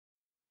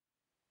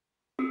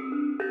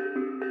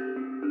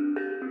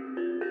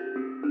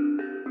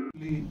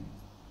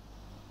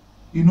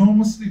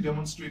enormously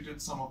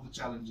demonstrated some of the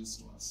challenges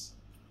to us.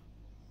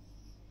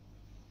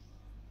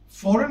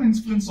 Foreign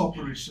influence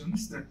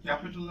operations that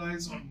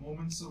capitalize on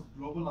moments of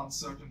global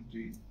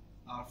uncertainty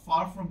are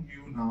far from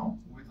new now,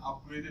 with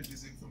upgraded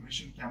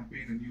disinformation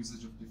campaign and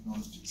usage of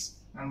technologies.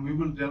 And we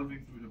will delve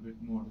into it a bit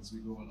more as we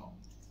go along.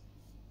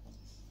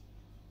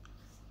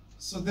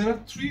 So there are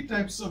three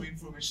types of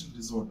information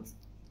disorder,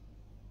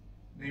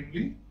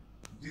 namely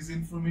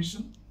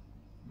disinformation,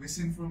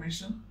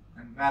 misinformation,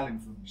 and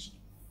malinformation.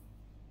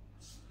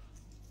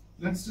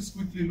 Let's just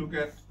quickly look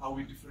at how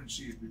we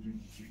differentiate between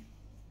the three.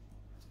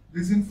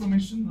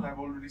 Disinformation, I've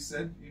already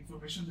said,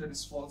 information that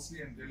is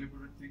falsely and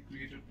deliberately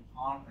created to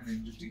harm an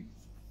entity.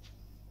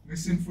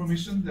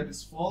 Misinformation, that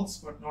is false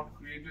but not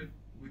created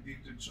with the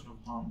intention of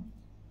harm.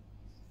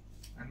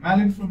 And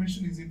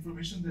malinformation is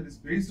information that is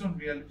based on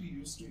reality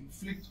used to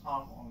inflict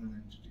harm on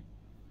an entity.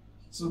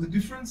 So the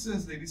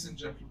differences, ladies and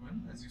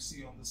gentlemen, as you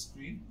see on the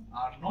screen,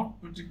 are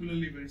not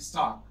particularly very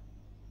stark,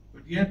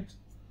 but yet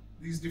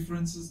these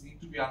differences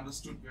need to be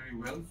understood very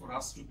well for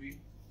us to be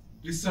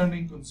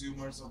discerning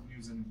consumers of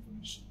news and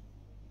information.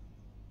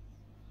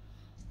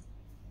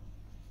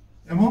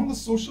 Among the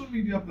social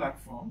media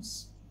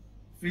platforms,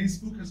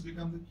 Facebook has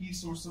become the key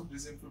source of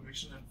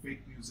disinformation and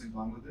fake news in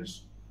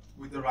Bangladesh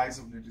with the rise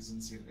of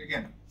netizens here.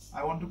 Again,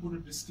 I want to put a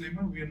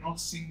disclaimer, we are not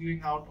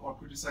singling out or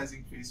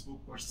criticizing Facebook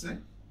per se,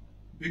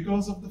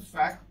 because of the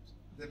fact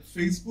that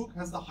Facebook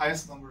has the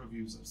highest number of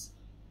users.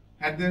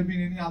 Had there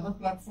been any other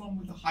platform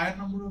with a higher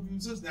number of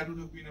users, that would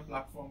have been a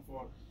platform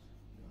for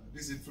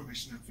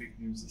disinformation and fake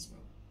news as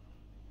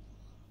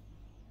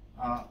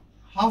well.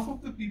 Half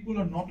of the people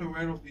are not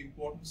aware of the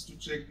importance to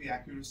check the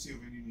accuracy of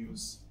any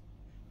news.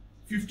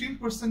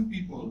 15%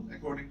 people,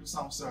 according to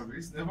some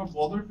surveys, never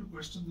bothered to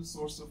question the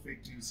source of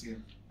fake news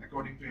here,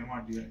 according to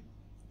MRDI.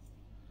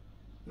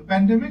 The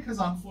pandemic has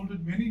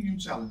unfolded many new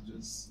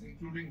challenges,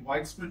 including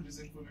widespread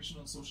disinformation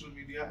on social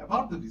media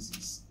about the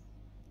disease,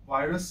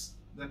 virus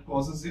that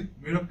causes it,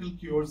 miracle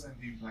cures, and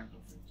the impact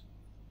of it.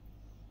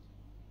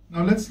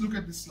 Now let's look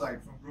at this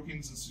slide from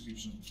Brookings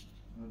Institution,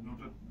 a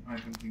noted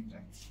American think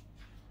tank.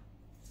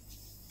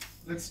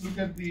 Let's look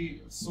at the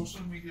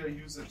social media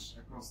usage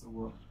across the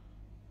world.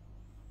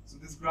 So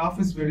this graph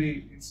is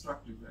very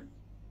instructive, right?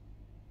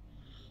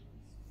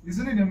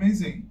 Isn't it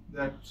amazing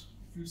that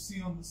if you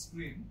see on the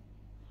screen,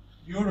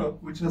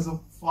 Europe, which has a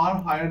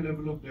far higher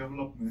level of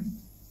development,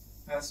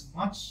 has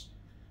much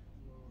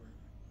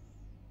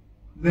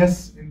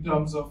less in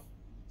terms of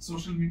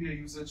social media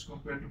usage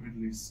compared to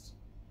Middle East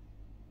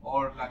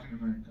or Latin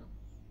America.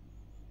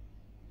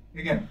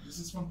 Again, this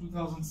is from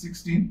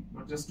 2016,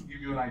 but just to give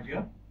you an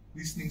idea,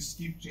 these things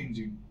keep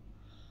changing.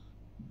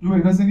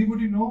 Does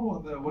anybody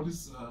know what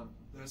is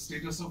the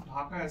status of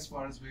Dhaka as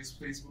far as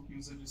Facebook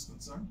usage is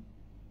concerned?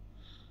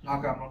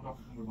 Dhaka, I'm not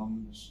talking about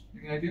Bangladesh.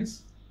 Any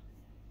ideas?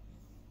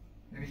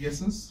 Any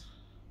guesses?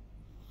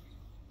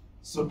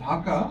 So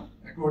Dhaka,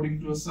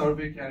 according to a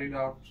survey carried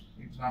out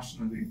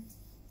internationally,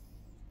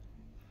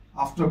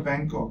 after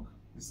Bangkok,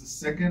 is the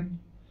second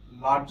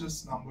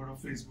largest number of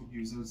Facebook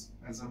users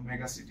as a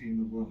megacity in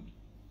the world.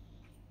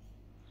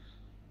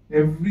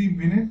 Every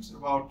minute,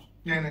 about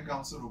 10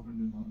 accounts are opened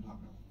in Dhaka.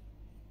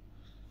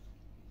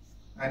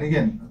 And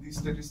again, these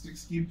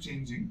statistics keep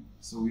changing,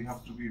 so we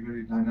have to be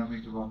very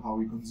dynamic about how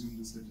we consume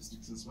the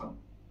statistics as well.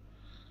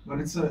 But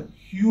it's a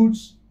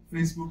huge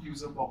Facebook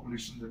user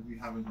population that we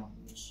have in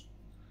Bangladesh.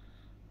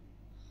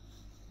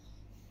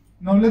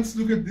 Now let's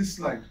look at this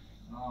slide.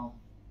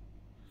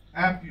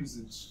 App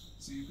usage.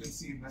 So you can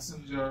see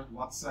Messenger,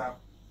 WhatsApp,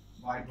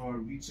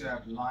 Viber,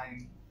 WeChat,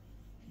 Line,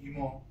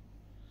 Imo.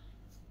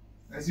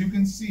 As you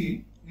can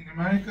see, in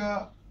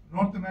America,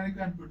 North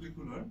America in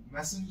particular,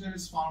 Messenger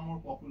is far more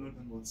popular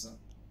than WhatsApp.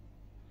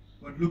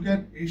 But look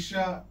at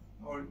Asia,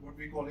 or what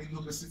we call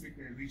Indo-Pacific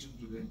region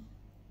today.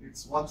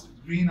 It's what's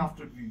green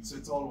after green, so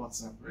it's all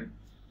WhatsApp, right?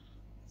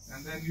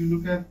 And then you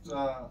look at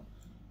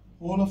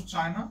whole of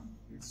China,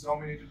 it's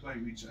dominated by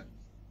WeChat.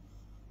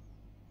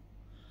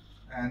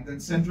 And then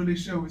Central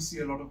Asia, we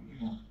see a lot of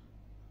Imo.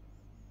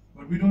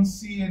 But we don't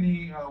see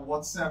any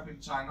WhatsApp in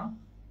China.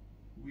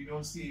 We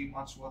don't see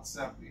much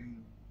WhatsApp in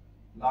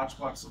large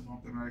parts of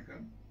North America.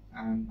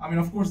 And I mean,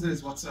 of course, there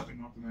is WhatsApp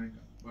in North America,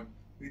 but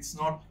it's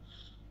not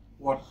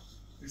what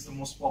is the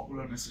most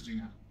popular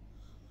messaging app.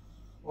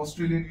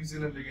 Australia, New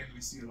Zealand, again,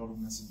 we see a lot of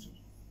Messenger.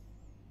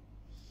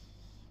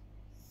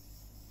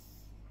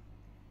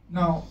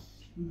 Now,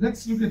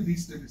 let's look at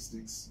these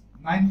statistics.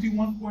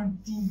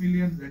 91.2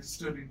 million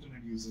registered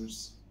internet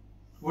users.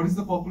 What is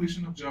the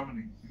population of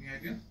Germany? Any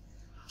idea?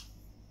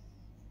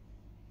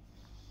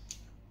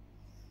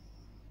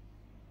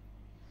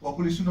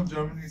 Population of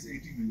Germany is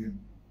 80 million.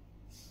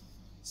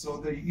 So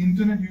the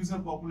internet user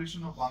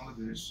population of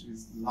Bangladesh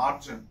is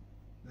larger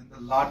than the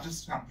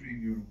largest country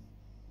in Europe.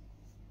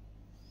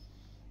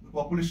 The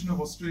population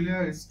of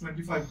Australia is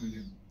 25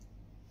 million.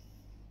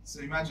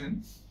 So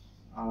imagine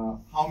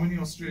how many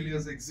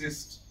Australias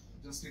exist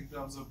just in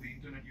terms of the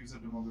internet user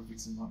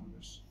demographics in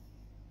Bangladesh.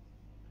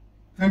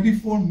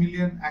 34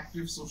 million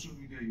active social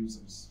media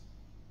users.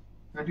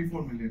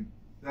 34 million.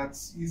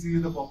 That's easily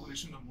the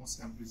population of most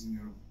countries in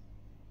Europe.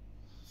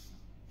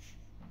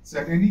 So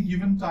at any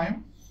given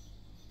time,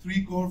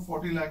 3 crore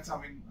 40 lakhs,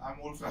 I mean, I'm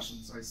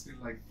old-fashioned, so I still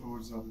like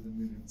crores rather than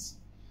millions.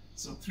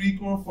 So 3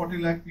 crore 40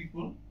 lakh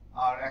people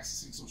are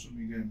accessing social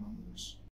media in Bangladesh.